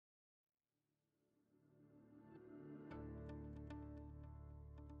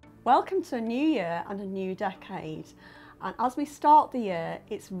Welcome to a new year and a new decade. And as we start the year,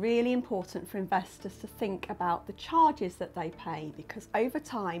 it's really important for investors to think about the charges that they pay, because over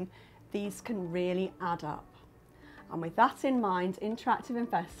time, these can really add up. And with that in mind, Interactive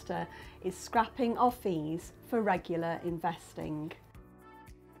Investor is scrapping our fees for regular investing.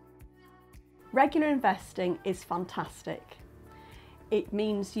 Regular investing is fantastic. It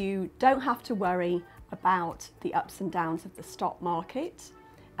means you don't have to worry about the ups and downs of the stock market,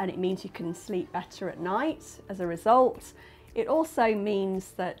 and it means you can sleep better at night as a result. It also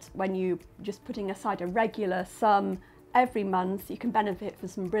means that when you're just putting aside a regular sum every month, you can benefit from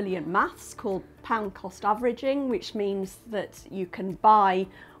some brilliant maths called pound cost averaging, which means that you can buy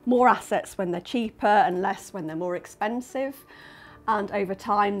more assets when they're cheaper and less when they're more expensive. And over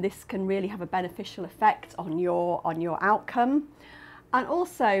time, this can really have a beneficial effect on your outcome. And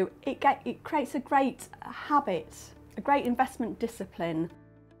also, it creates a great habit, a great investment discipline.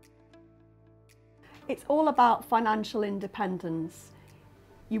 It's all about financial independence.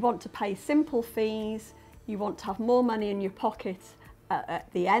 You want to pay simple fees, you want to have more money in your pocket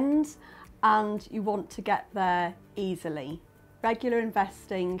at the end, and you want to get there easily. Regular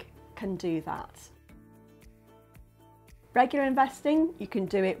investing can do that. Regular investing, you can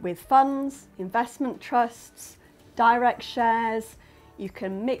do it with funds, investment trusts, direct shares. You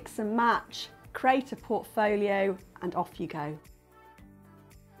can mix and match, create a portfolio, and off you go.